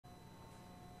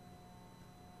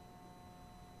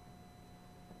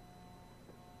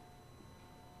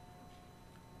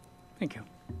Thank you.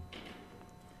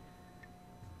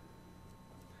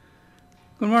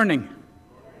 Good morning.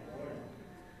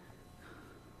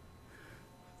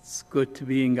 It's good to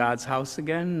be in God's house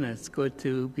again. It's good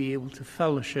to be able to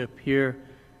fellowship here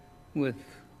with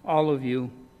all of you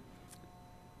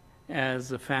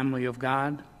as a family of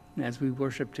God, as we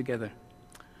worship together.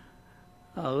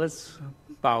 Let's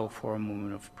bow for a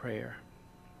moment of prayer.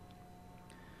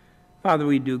 Father,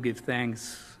 we do give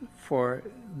thanks for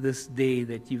this day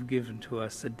that you've given to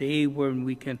us, a day when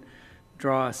we can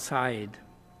draw aside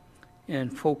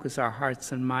and focus our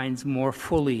hearts and minds more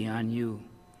fully on you.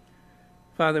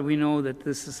 Father, we know that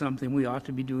this is something we ought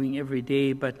to be doing every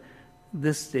day, but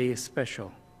this day is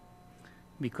special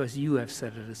because you have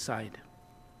set it aside.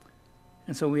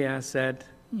 And so we ask that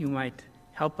you might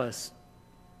help us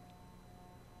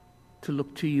to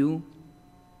look to you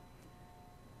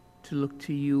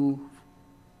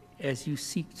as you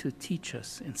seek to teach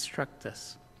us, instruct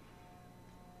us,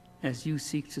 as you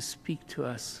seek to speak to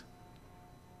us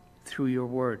through your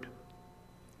word.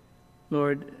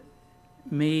 Lord,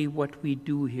 may what we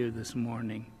do here this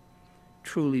morning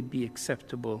truly be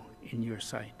acceptable in your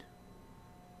sight.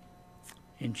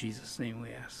 In Jesus' name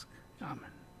we ask.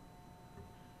 Amen.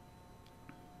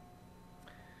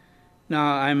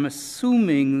 Now, I'm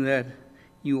assuming that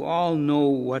you all know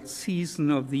what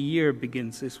season of the year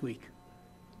begins this week.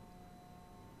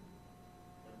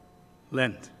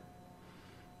 Lent.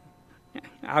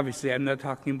 Obviously, I'm not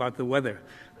talking about the weather.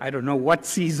 I don't know what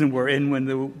season we're in when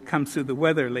it comes to the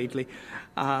weather lately.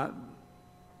 But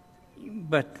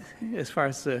as far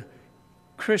as the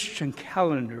Christian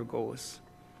calendar goes,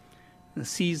 the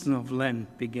season of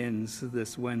Lent begins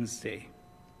this Wednesday.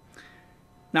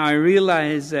 Now, I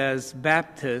realize as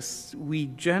Baptists, we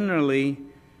generally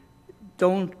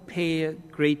don't pay a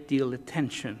great deal of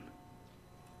attention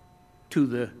to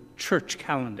the church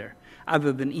calendar,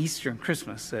 other than Easter and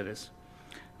Christmas, that is.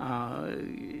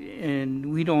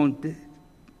 And we don't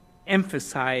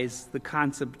emphasize the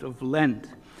concept of Lent.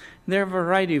 There are a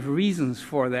variety of reasons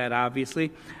for that,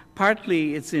 obviously.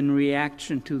 Partly it's in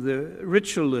reaction to the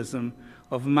ritualism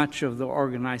of much of the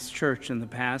organized church in the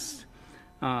past.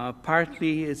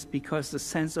 Partly it's because the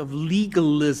sense of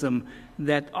legalism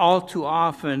that all too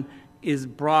often is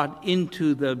brought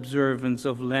into the observance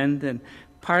of Lent, and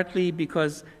partly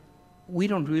because we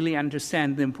don't really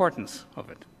understand the importance of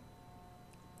it,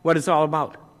 what it's all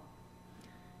about.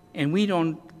 And we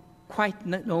don't quite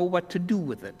know what to do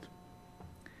with it.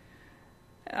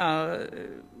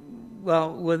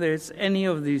 Well, whether it's any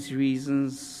of these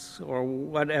reasons or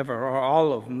whatever, or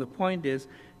all of them, the point is,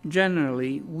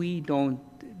 generally, we don't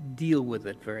deal with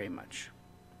it very much.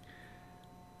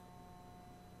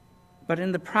 But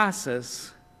in the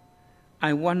process,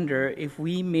 I wonder if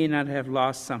we may not have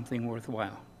lost something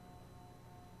worthwhile.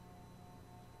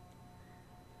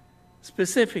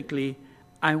 Specifically,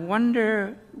 I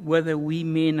wonder whether we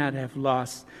may not have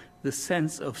lost the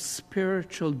sense of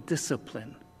spiritual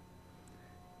discipline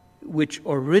which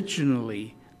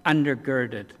originally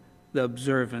undergirded the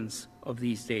observance of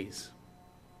these days.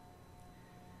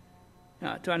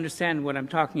 Now, to understand what I'm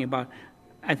talking about,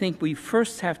 I think we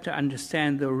first have to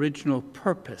understand the original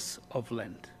purpose of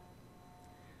Lent.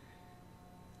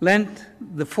 Lent,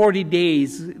 the 40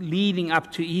 days leading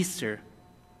up to Easter,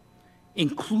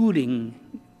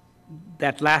 including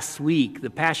that last week,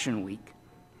 the Passion Week,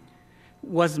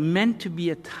 was meant to be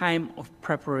a time of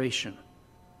preparation.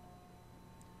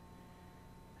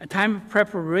 A time of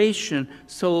preparation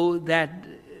so that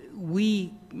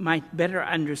we might better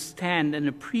understand and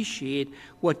appreciate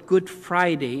what Good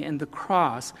Friday and the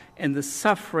cross and the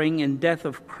suffering and death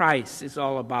of Christ is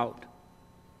all about.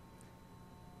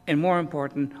 And more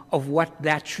important, of what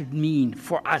that should mean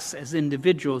for us as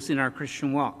individuals in our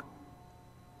Christian walk.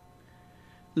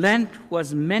 Lent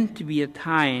was meant to be a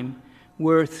time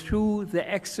where through the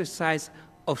exercise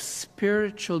of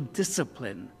spiritual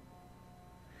discipline,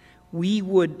 we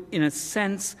would, in a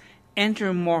sense,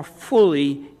 enter more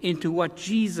fully into what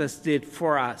Jesus did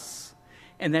for us,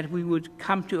 and that we would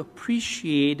come to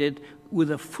appreciate it with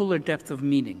a fuller depth of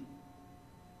meaning.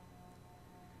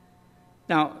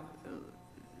 Now,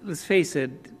 let's face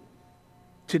it,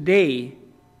 today,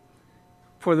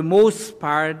 for the most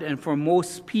part and for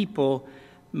most people,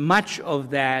 much of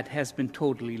that has been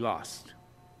totally lost.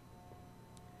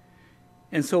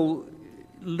 And so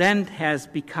Lent has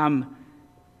become,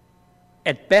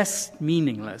 at best,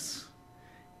 meaningless,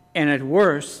 and at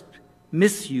worst,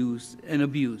 misused and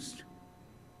abused.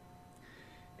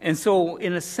 And so,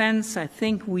 in a sense, I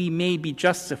think we may be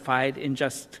justified in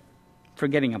just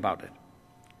forgetting about it.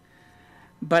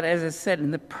 But as I said,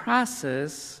 in the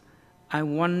process, I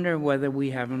wonder whether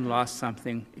we haven't lost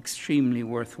something extremely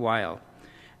worthwhile.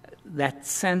 That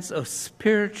sense of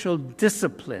spiritual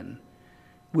discipline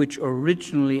which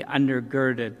originally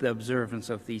undergirded the observance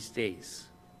of these days.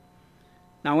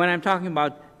 Now, when I'm talking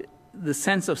about the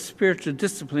sense of spiritual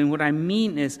discipline, what I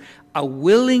mean is a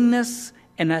willingness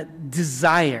and a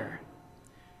desire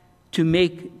to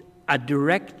make a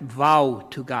direct vow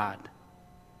to God.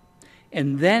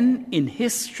 And then, in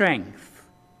His strength,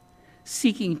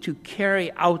 seeking to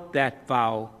carry out that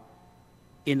vow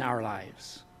in our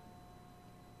lives.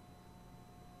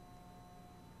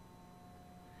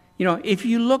 You know, if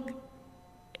you look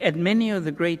at many of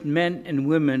the great men and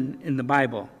women in the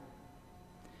Bible,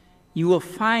 you will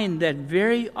find that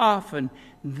very often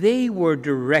they were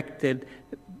directed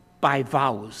by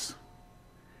vows,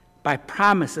 by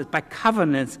promises, by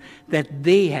covenants that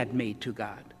they had made to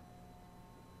God.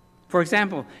 For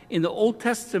example, in the Old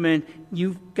Testament,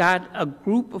 you've got a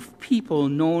group of people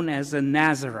known as the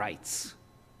Nazarites.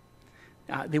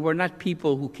 They were not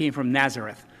people who came from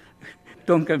Nazareth.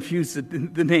 Don't confuse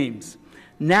the names.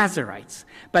 Nazarites.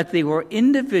 But they were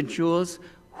individuals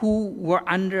who were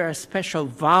under a special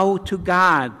vow to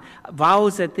God,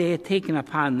 vows that they had taken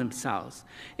upon themselves.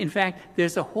 In fact,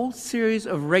 there's a whole series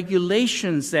of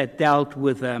regulations that dealt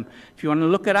with them. If you want to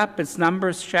look it up, it's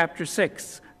Numbers chapter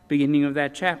 6, beginning of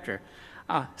that chapter.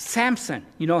 Samson,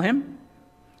 you know him?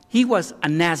 He was a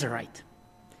Nazarite.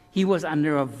 He was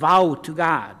under a vow to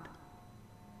God.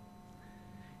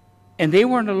 And they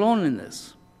weren't alone in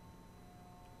this.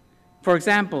 For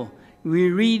example, we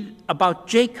read about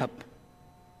Jacob,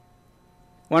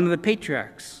 one of the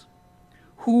patriarchs,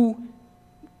 who,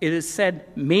 it is said,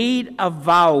 made a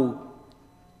vow,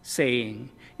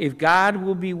 saying, "If God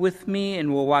will be with me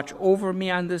and will watch over me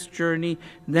on this journey,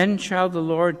 then shall the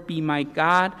Lord be my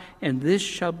God, and this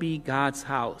shall be God's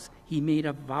house." He made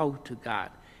a vow to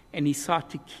God, and he sought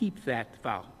to keep that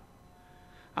vow.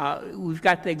 We've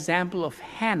got the example of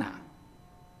Hannah.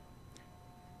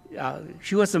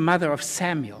 She was the mother of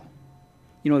Samuel.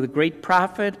 You know, the great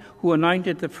prophet who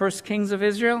anointed the first kings of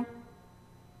Israel?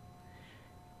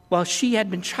 Well, she had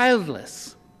been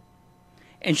childless.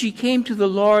 And she came to the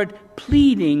Lord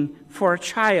pleading for a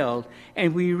child.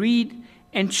 And we read,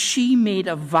 and she made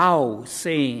a vow,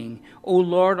 saying, "O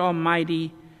Lord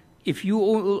Almighty, if you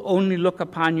will only look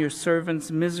upon your servant's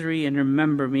misery and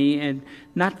remember me, and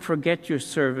not forget your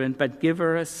servant, but give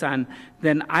her a son,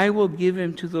 then I will give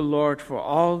him to the Lord for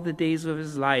all the days of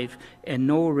his life, and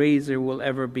no razor will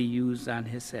ever be used on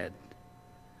his head."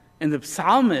 And the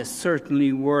psalmists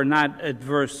certainly were not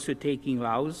adverse to taking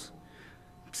vows.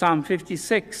 Psalm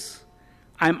 56,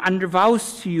 "I'm under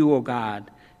vows to you, O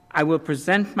God. I will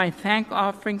present my thank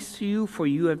offerings to you, for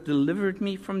you have delivered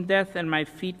me from death and my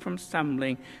feet from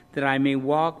stumbling, that I may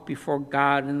walk before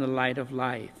God in the light of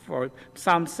life." Or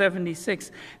Psalm 76,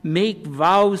 "Make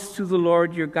vows to the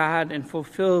Lord your God and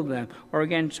fulfill them." Or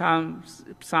again, Psalm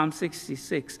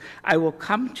 66, "I will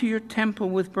come to your temple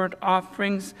with burnt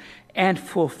offerings and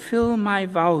fulfill my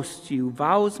vows to you,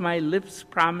 vows my lips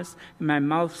promised and my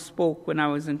mouth spoke when I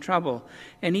was in trouble."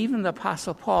 And even the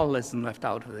Apostle Paul isn't left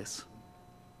out of this.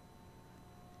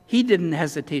 He didn't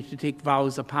hesitate to take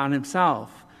vows upon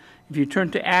himself. If you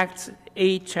turn to Acts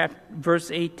 8,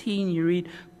 verse 18, you read,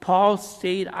 Paul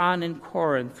stayed on in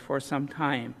Corinth for some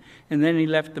time, and then he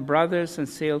left the brothers and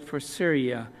sailed for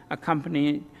Syria,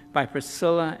 accompanied by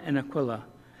Priscilla and Aquila.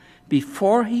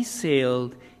 Before he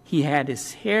sailed, he had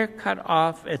his hair cut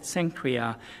off at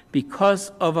Cenchrea because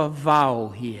of a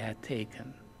vow he had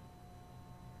taken.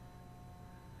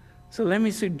 So let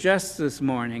me suggest this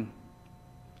morning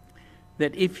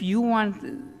that if you want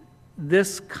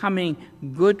this coming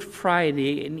Good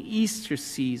Friday and Easter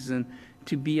season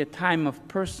to be a time of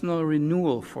personal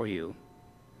renewal for you,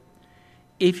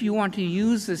 if you want to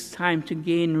use this time to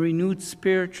gain renewed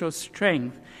spiritual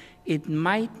strength, it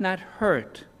might not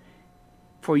hurt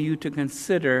for you to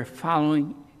consider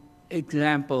following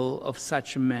example of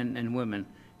such men and women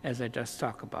as I just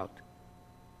talked about.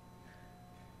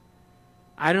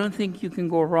 I don't think you can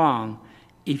go wrong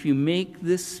if you make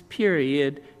this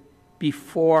period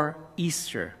before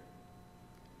Easter.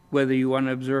 Whether you want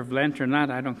to observe Lent or not,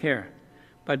 I don't care.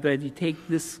 But that you take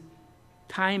this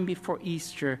time before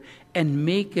Easter and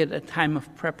make it a time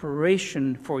of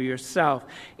preparation for yourself,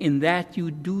 in that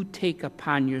you do take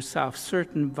upon yourself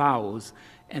certain vows,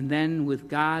 and then with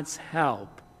God's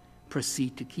help,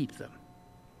 proceed to keep them.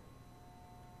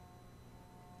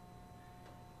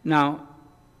 Now,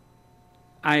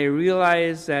 I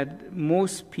realize that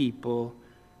most people,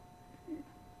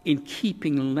 in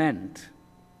keeping Lent,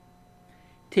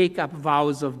 take up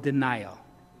vows of denial.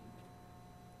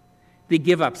 They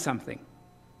give up something.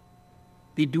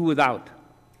 They do without.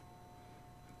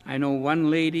 I know one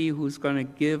lady who's going to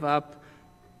give up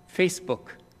Facebook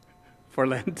for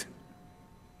Lent.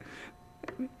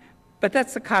 But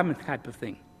that's a common type of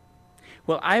thing.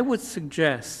 Well, I would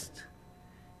suggest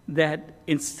that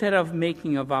instead of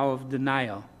making a vow of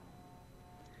denial,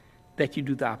 that you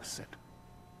do the opposite.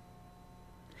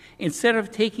 Instead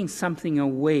of taking something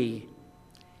away,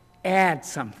 add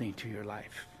something to your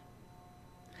life.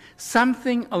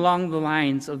 Something along the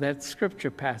lines of that scripture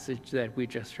passage that we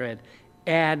just read.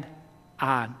 Add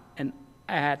on and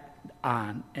add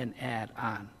on and add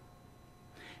on.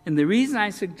 And the reason I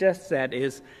suggest that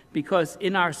is because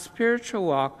in our spiritual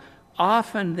walk,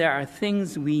 often there are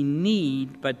things we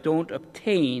need but don't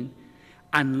obtain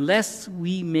unless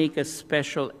we make a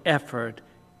special effort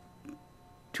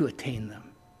to attain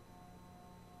them.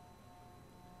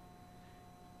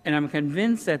 And I'm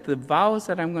convinced that the vows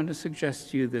that I'm going to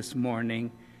suggest to you this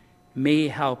morning may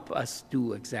help us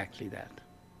do exactly that.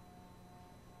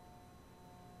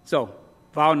 So,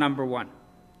 vow number 1.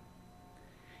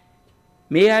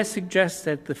 May I suggest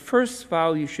that the first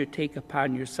vow you should take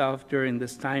upon yourself during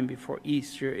this time before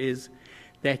Easter is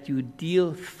that you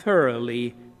deal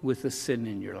thoroughly with the sin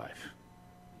in your life.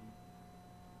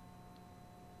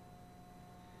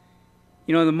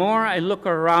 You know, the more I look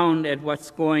around at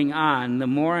what's going on, the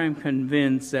more I'm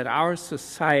convinced that our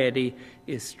society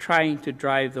is trying to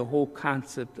drive the whole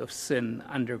concept of sin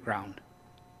underground.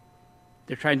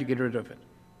 They're trying to get rid of it.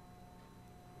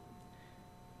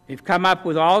 They've come up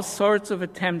with all sorts of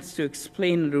attempts to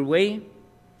explain it away,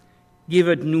 give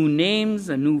it new names,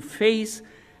 a new face.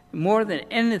 More than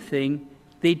anything,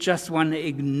 they just want to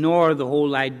ignore the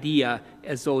whole idea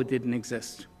as though it didn't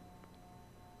exist.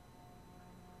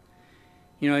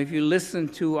 You know, if you listen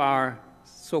to our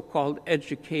so-called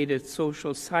educated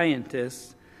social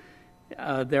scientists,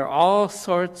 there are all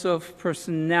sorts of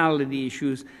personality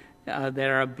issues that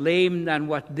are blamed on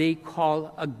what they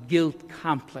call a guilt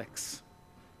complex.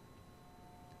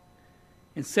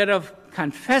 Instead of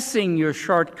confessing your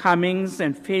shortcomings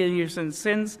and failures and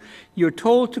sins, you're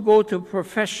told to go to a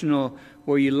professional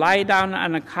where you lie down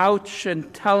on a couch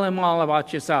and tell him all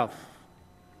about yourself.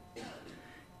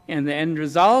 And the end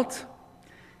result,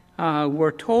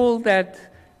 we're told that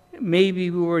maybe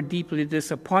we were deeply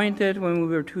disappointed when we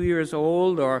were 2 years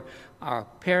old, or our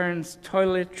parents'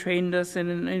 toilet trained us in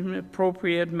an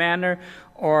inappropriate manner,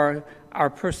 or our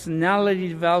personality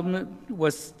development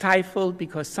was stifled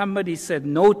because somebody said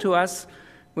no to us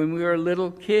when we were a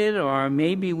little kid, or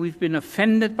maybe we've been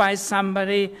offended by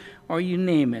somebody, or you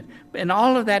name it. And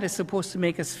all of that is supposed to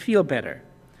make us feel better.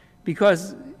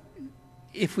 Because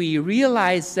if we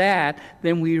realize that,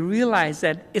 then we realize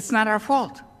that it's not our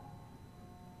fault.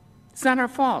 It's not our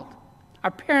fault.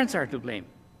 Our parents are to blame.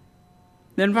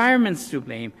 The environment's to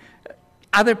blame.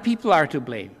 Other people are to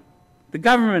blame. The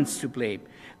government's to blame.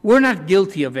 We're not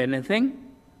guilty of anything.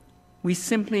 We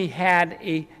simply had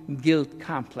a guilt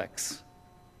complex.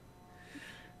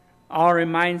 All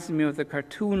reminds me of the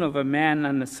cartoon of a man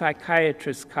on the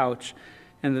psychiatrist's couch,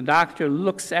 and the doctor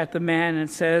looks at the man and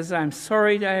says, "I'm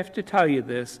sorry I have to tell you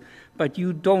this, but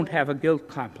you don't have a guilt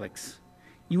complex.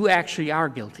 You actually are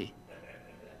guilty."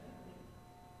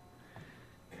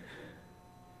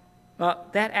 Well,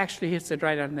 that actually hits it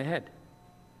right on the head.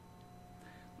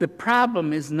 The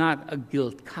problem is not a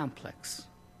guilt complex.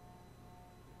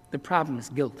 The problem is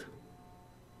guilt.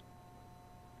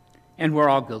 And we're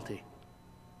all guilty.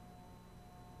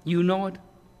 You know it.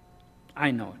 I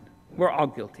know it. We're all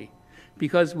guilty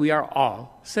because we are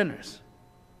all sinners.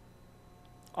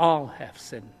 All have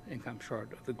sinned and come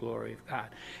short of the glory of God.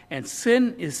 And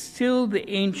sin is still the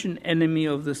ancient enemy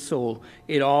of the soul.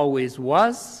 It always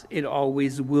was. It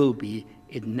always will be.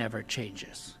 It never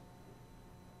changes.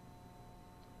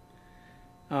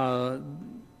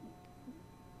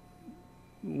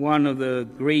 One of the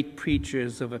great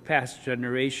preachers of a past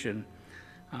generation,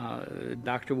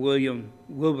 Dr.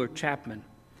 Wilbur Chapman,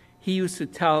 he used to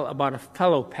tell about a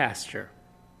fellow pastor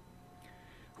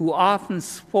who often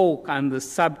spoke on the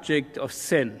subject of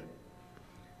sin.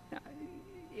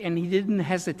 And he didn't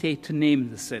hesitate to name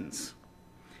the sins.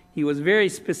 He was very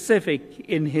specific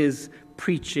in his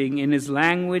preaching, in his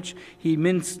language. He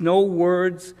minced no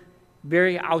words,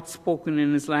 very outspoken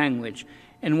in his language.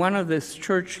 And one of the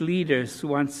church leaders,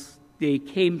 once they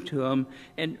came to him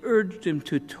and urged him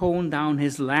to tone down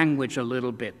his language a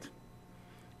little bit.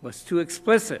 It was too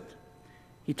explicit.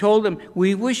 He told them,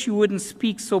 "We wish you wouldn't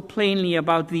speak so plainly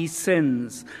about these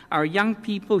sins. Our young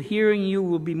people hearing you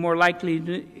will be more likely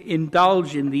to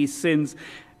indulge in these sins.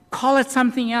 Call it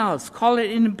something else. Call it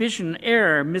inhibition,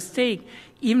 error, mistake,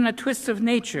 even a twist of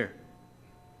nature."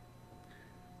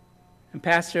 And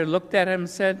Pastor looked at him and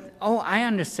said, "Oh, I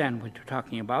understand what you're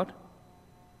talking about."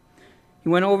 He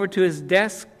went over to his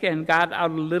desk and got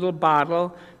out a little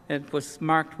bottle that was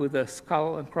marked with a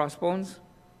skull and crossbones.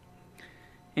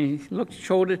 And he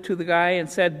showed it to the guy and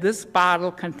said, "This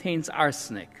bottle contains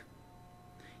arsenic.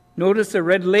 Notice the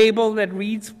red label that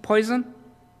reads poison?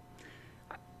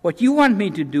 What you want me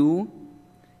to do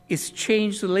is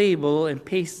change the label and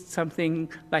paste something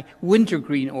like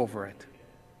wintergreen over it.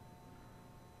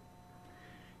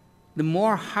 The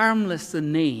more harmless the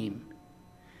name,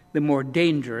 the more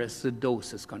dangerous the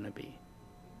dose is going to be."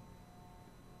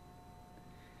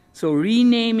 So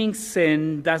renaming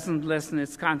sin doesn't lessen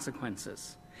its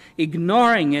consequences.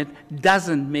 Ignoring it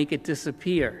doesn't make it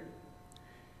disappear.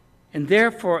 And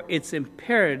therefore, it's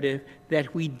imperative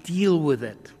that we deal with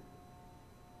it,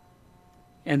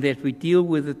 and that we deal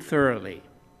with it thoroughly.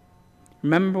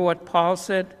 Remember what Paul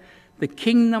said? The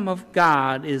kingdom of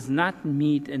God is not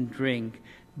meat and drink,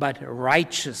 but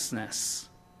righteousness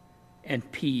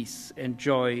and peace and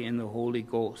joy in the Holy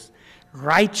Ghost.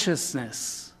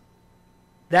 Righteousness.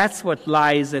 That's what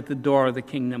lies at the door of the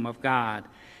kingdom of God.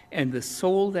 And the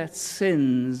soul that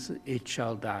sins, it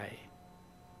shall die.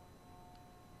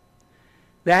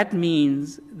 That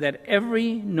means that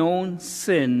every known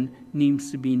sin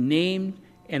needs to be named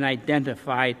and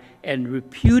identified and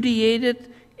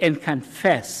repudiated and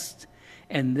confessed.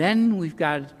 And then we've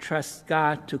got to trust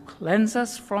God to cleanse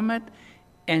us from it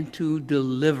and to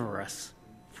deliver us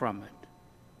from it.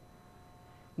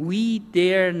 We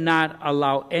dare not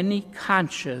allow any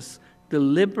conscious,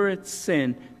 deliberate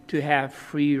sin to have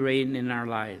free reign in our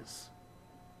lives.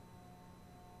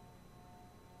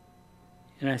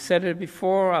 And I said it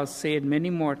before, I'll say it many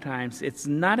more times. It's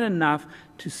not enough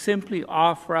to simply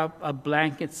offer up a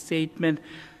blanket statement,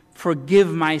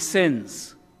 "Forgive my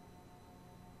sins."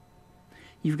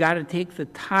 You've got to take the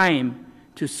time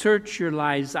to search your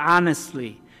lives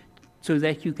honestly so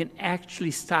that you can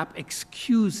actually stop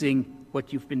excusing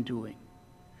what you've been doing.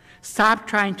 Stop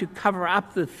trying to cover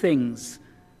up the things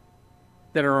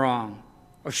that are wrong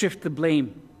or shift the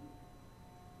blame.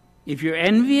 If you're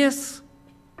envious,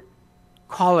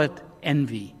 call it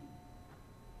envy.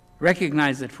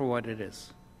 Recognize it for what it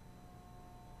is.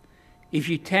 If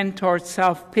you tend towards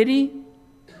self-pity,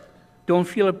 don't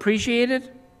feel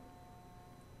appreciated,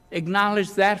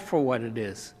 acknowledge that for what it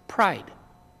is, pride.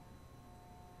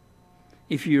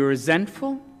 If you're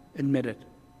resentful, admit it.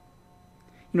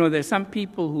 You know, there's some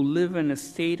people who live in a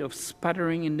state of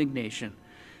sputtering indignation,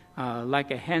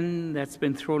 like a hen that's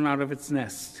been thrown out of its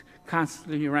nest,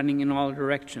 constantly running in all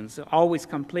directions, always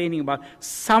complaining about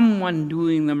someone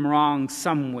doing them wrong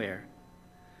somewhere.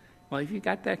 Well, if you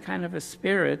got that kind of a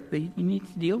spirit, you need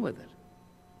to deal with it.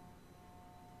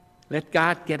 Let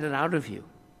God get it out of you.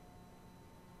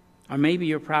 Or maybe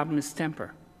your problem is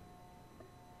temper.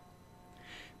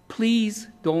 Please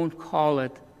don't call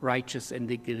it righteous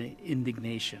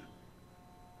indignation.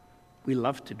 We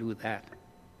love to do that.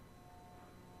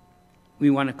 We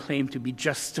want to claim to be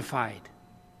justified.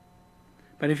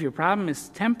 But if your problem is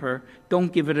temper,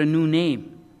 don't give it a new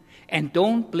name. And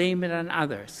don't blame it on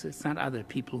others. It's not other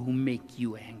people who make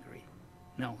you angry.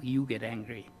 No, you get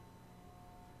angry.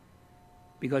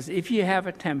 Because if you have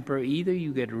a temper, either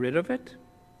you get rid of it,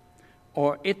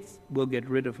 or it will get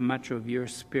rid of much of your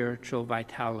spiritual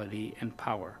vitality and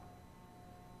power.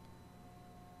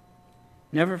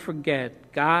 Never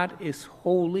forget, God is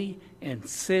holy and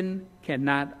sin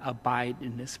cannot abide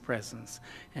in his presence.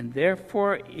 And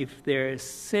therefore, if there is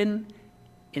sin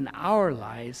in our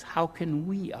lives, how can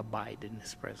we abide in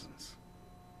his presence?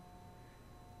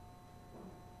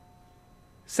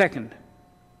 Second,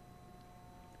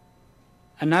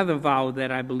 another vow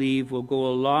that I believe will go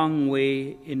a long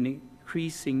way in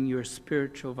increasing your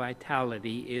spiritual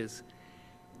vitality is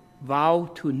vow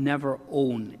to never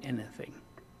own anything.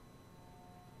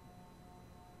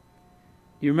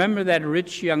 You remember that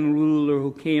rich young ruler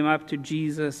who came up to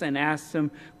Jesus and asked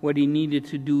him what he needed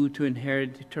to do to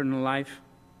inherit eternal life?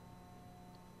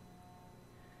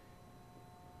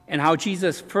 And how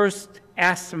Jesus first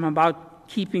asked him about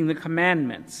keeping the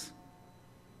commandments.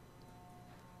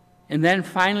 And then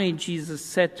finally Jesus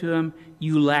said to him,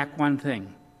 "You lack one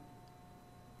thing.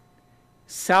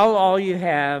 Sell all you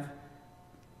have,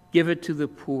 give it to the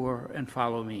poor, and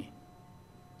follow me."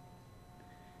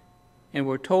 And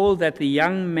we're told that the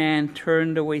young man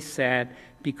turned away sad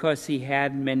because he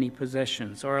had many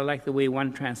possessions. Or like the way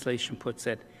one translation puts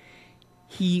it,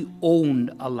 he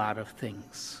owned a lot of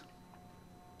things.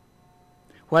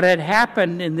 What had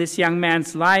happened in this young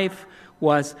man's life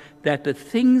was that the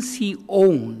things he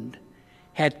owned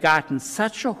had gotten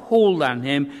such a hold on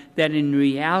him that in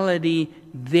reality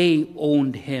they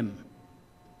owned him.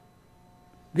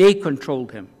 They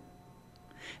controlled him.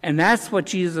 And that's what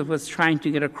Jesus was trying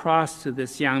to get across to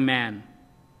this young man.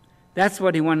 That's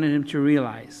what he wanted him to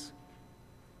realize.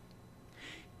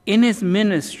 In his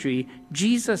ministry,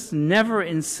 Jesus never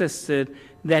insisted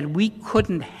that we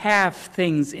couldn't have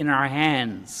things in our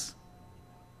hands.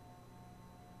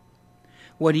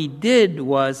 What he did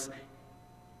was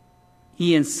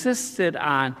he insisted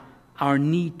on our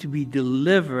need to be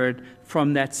delivered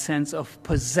from that sense of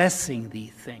possessing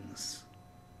these things.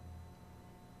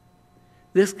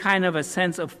 This kind of a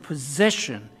sense of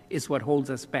possession is what holds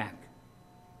us back.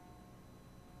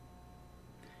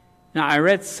 Now, I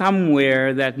read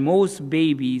somewhere that most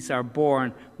babies are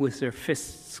born with their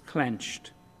fists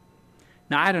clenched.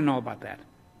 Now, I don't know about that, to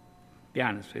be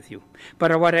honest with you.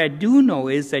 But what I do know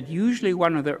is that usually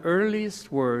one of the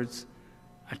earliest words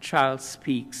a child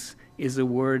speaks is the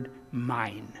word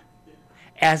mine,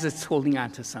 as it's holding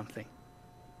on to something,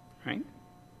 right?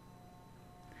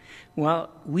 Well,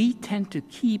 we tend to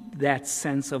keep that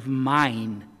sense of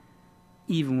mine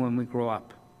even when we grow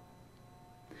up.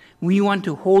 We want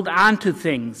to hold on to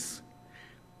things,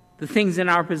 the things in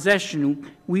our possession.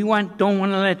 We don't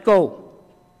want to let go.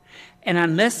 And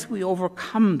unless we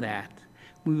overcome that,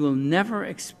 we will never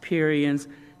experience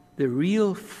the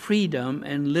real freedom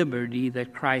and liberty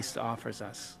that Christ offers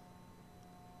us.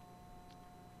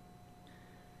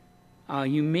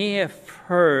 You may have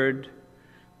heard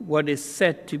what is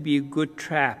said to be a good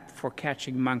trap for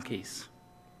catching monkeys.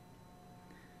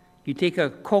 You take a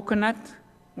coconut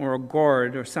or a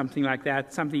gourd or something like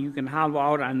that, something you can hollow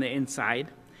out on the inside,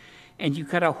 and you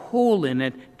cut a hole in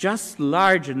it just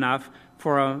large enough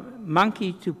for a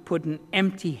monkey to put an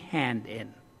empty hand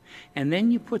in. And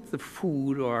then you put the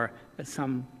food or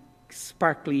some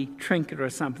sparkly trinket or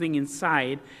something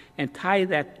inside and tie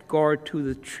that gourd to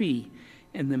the tree.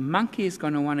 And the monkey is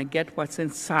going to want to get what's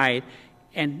inside,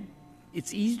 and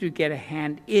it's easy to get a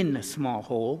hand in a small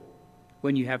hole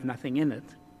when you have nothing in it.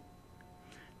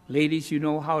 Ladies, you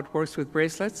know how it works with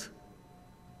bracelets?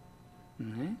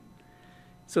 Mm-hmm.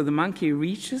 So the monkey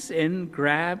reaches in,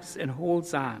 grabs, and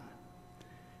holds on.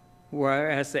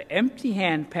 Whereas the empty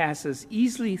hand passes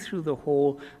easily through the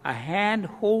hole, a hand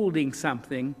holding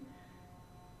something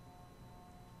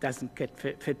doesn't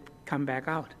come back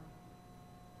out.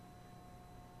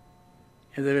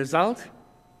 And the result,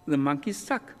 the monkey's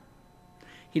stuck.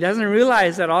 He doesn't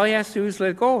realize that all he has to do is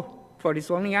let go of what he's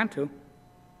holding on to.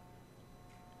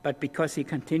 But because he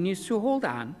continues to hold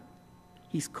on,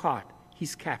 he's caught,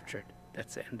 he's captured.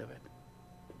 That's the end of it.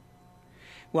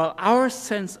 Well, our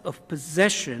sense of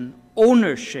possession,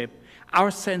 ownership,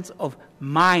 our sense of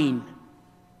mine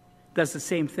does the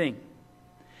same thing.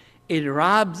 It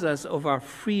robs us of our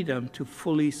freedom to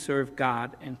fully serve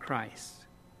God and Christ.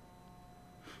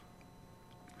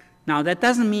 Now, that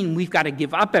doesn't mean we've got to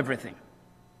give up everything,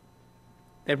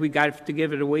 that we got to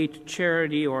give it away to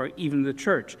charity or even the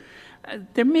church.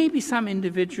 There may be some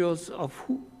individuals of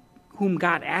whom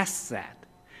God asks that,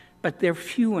 but they're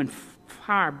few and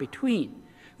far between.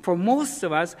 For most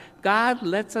of us, God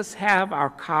lets us have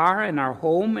our car and our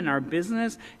home and our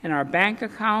business and our bank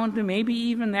account and maybe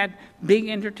even that big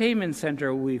entertainment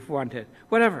center we've wanted,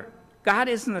 whatever. God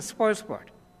isn't a spoilsport.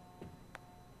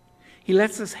 He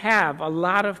lets us have a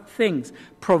lot of things,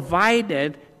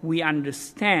 provided we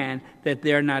understand that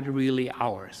they're not really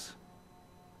ours.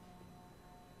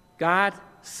 God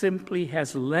simply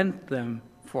has lent them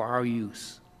for our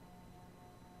use.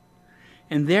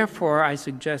 And therefore, I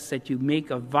suggest that you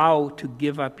make a vow to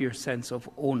give up your sense of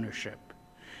ownership.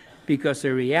 Because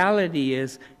the reality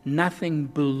is, nothing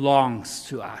belongs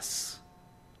to us.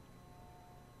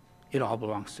 It all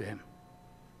belongs to Him.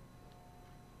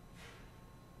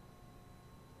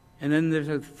 And then there's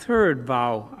a third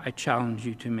vow I challenge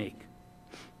you to make.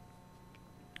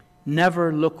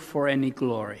 Never look for any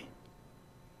glory.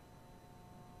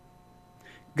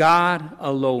 God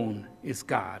alone is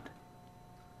God.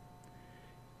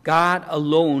 God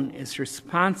alone is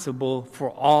responsible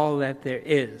for all that there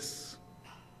is.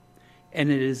 And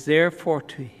it is therefore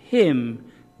to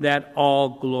Him that all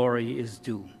glory is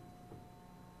due.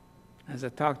 As I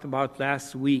talked about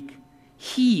last week,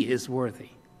 He is worthy,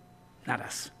 not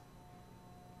us.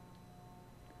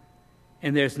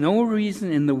 And there's no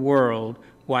reason in the world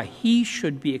why He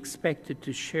should be expected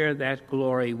to share that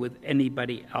glory with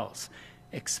anybody else,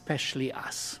 especially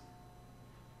us.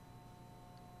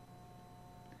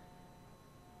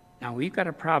 Now, we've got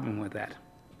a problem with that.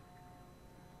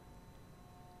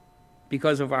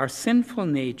 Because of our sinful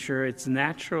nature, it's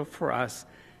natural for us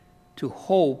to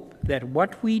hope that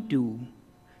what we do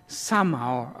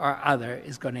somehow or other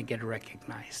is going to get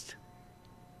recognized.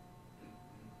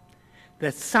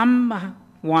 That some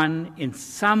someone in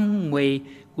some way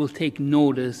will take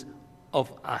notice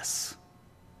of us.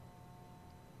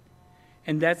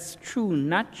 And that's true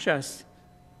not just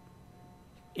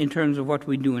in terms of what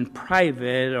we do in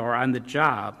private or on the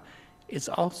job. It's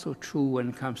also true when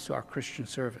it comes to our Christian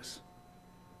service.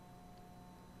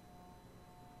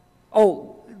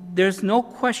 Oh, there's no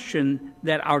question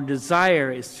that our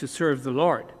desire is to serve the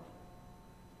Lord.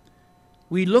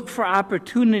 We look for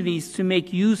opportunities to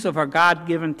make use of our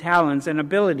God-given talents and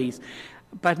abilities.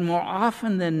 But more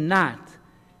often than not,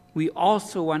 we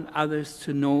also want others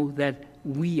to know that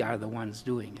we are the ones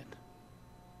doing it.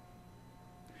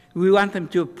 We want them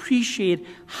to appreciate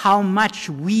how much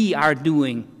we are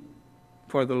doing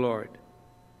for the Lord.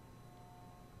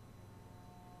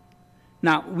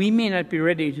 Now, we may not be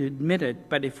ready to admit it,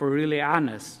 but if we're really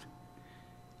honest,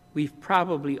 we've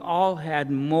probably all had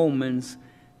moments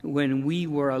when we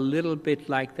were a little bit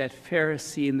like that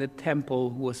Pharisee in the temple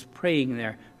who was praying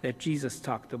there that Jesus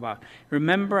talked about.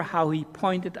 Remember how he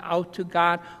pointed out to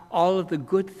God all of the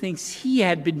good things he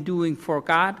had been doing for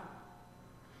God?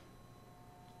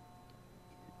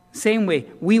 Same way,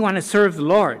 we want to serve the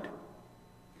Lord,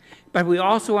 but we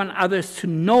also want others to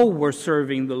know we're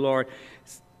serving the Lord.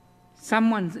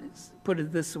 Someone put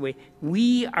it this way: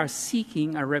 we are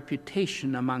seeking a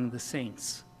reputation among the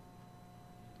saints.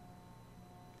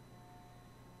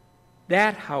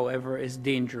 That, however, is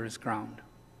dangerous ground.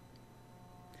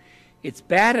 It's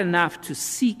bad enough to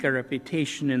seek a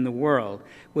reputation in the world.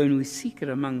 When we seek it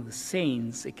among the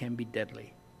saints, it can be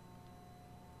deadly.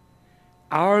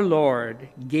 Our Lord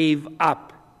gave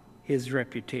up his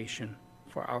reputation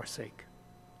for our sake.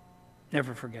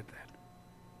 Never forget that.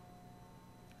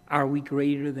 Are we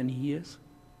greater than he is?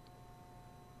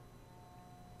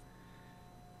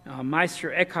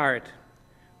 Meister Eckhart,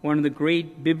 one of the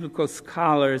great biblical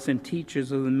scholars and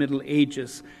teachers of the Middle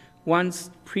Ages,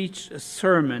 once preached a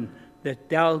sermon that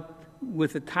dealt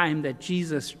with the time that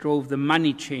Jesus drove the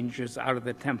money changers out of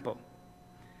the temple.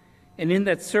 And in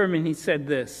that sermon he said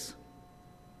this: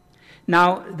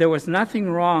 "Now, there was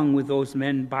nothing wrong with those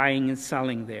men buying and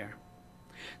selling there.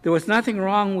 There was nothing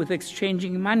wrong with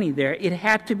exchanging money there. It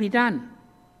had to be done.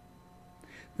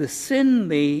 The sin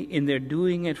lay in their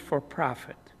doing it for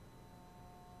profit.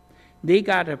 They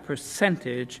got a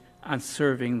percentage on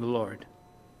serving the Lord."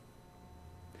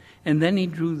 And then he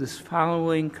drew this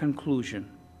following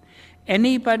conclusion: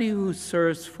 anybody who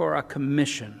serves for a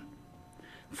commission,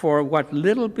 for what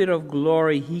little bit of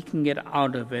glory he can get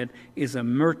out of it, is a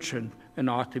merchant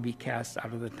and ought to be cast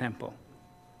out of the temple.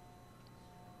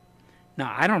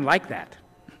 Now, I don't like that,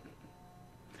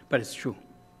 but it's true.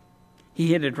 He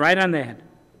hit it right on the head.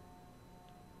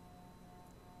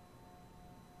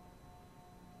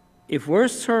 If we're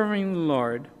serving the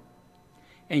Lord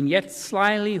and yet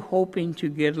slyly hoping to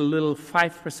get a little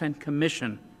 5%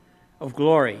 commission of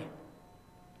glory,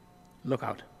 look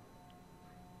out.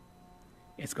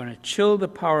 It's going to chill the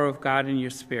power of God in your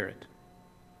spirit.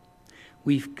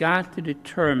 We've got to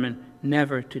determine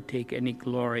never to take any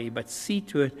glory, but see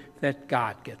to it that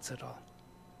God gets it all.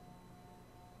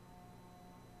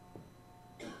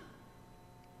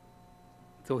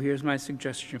 So here's my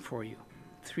suggestion for you.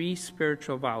 3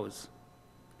 spiritual vows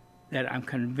that I'm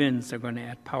convinced are going to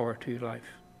add power to your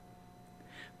life.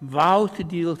 Vow to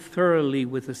deal thoroughly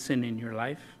with the sin in your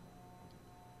life.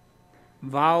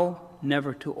 Vow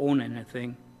never to own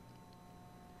anything.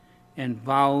 And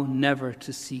vow never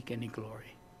to seek any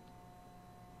glory.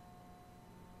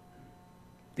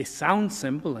 They sound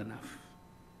simple enough,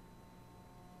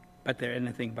 but they're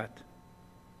anything but.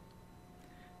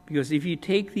 Because if you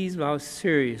take these vows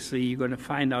seriously, you're going to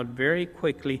find out very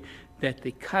quickly that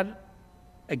they cut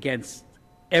against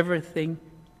everything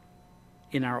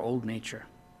in our old nature.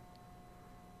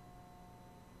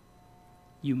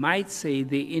 You might say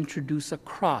they introduce a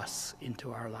cross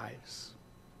into our lives,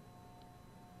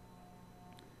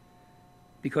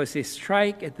 because they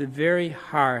strike at the very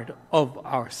heart of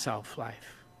our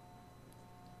self-life.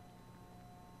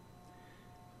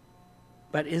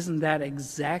 But isn't that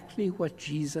exactly what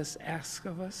Jesus asks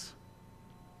of us?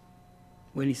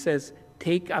 When he says,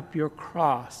 "Take up your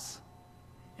cross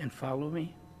and follow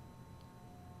me."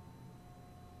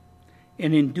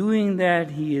 And in doing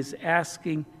that, he is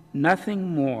asking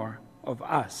nothing more of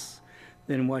us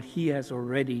than what he has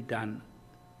already done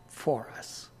for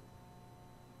us.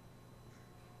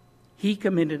 He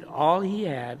committed all he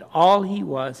had, all he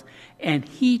was, and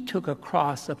he took a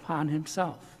cross upon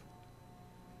himself.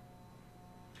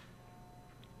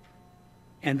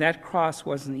 And that cross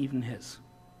wasn't even his.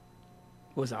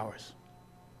 It was ours.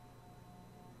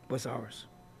 It was ours.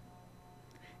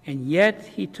 And yet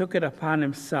he took it upon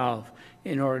himself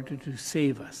in order to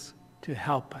save us. to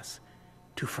help us,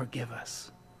 to forgive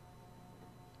us.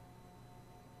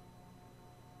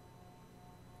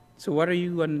 So what are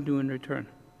you going to do in return?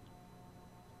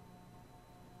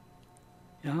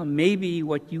 Maybe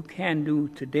what you can do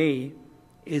today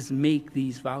is make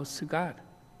these vows to God.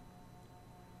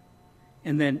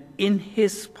 And then in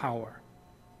His power,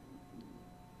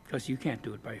 because you can't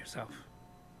do it by yourself,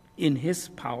 in His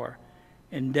power,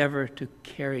 endeavor to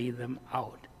carry them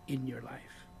out in your life.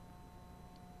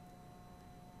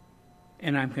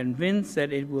 And I'm convinced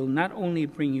that it will not only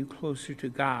bring you closer to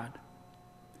God,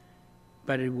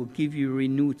 but it will give you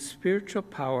renewed spiritual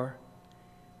power,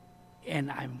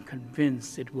 and I'm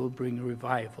convinced it will bring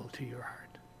revival to your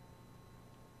heart.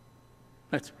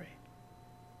 Let's pray.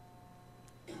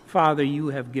 Father, you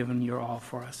have given your all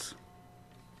for us.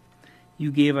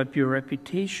 You gave up your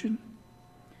reputation.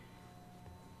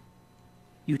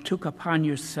 You took upon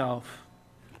yourself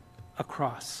a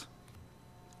cross,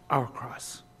 our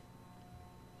cross,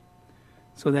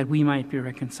 so that we might be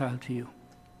reconciled to you,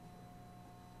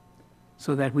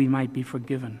 so that we might be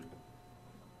forgiven,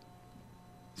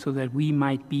 so that we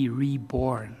might be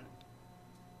reborn.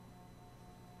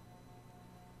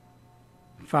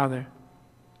 Father,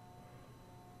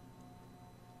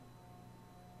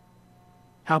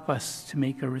 help us to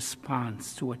make a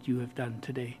response to what you have done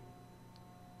today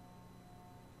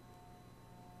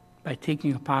by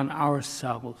taking upon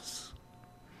ourselves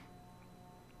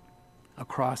a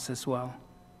cross as well,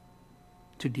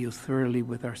 to deal thoroughly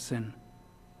with our sin,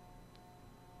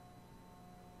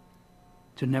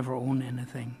 to never own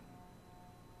anything,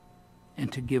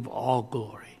 and to give all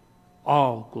glory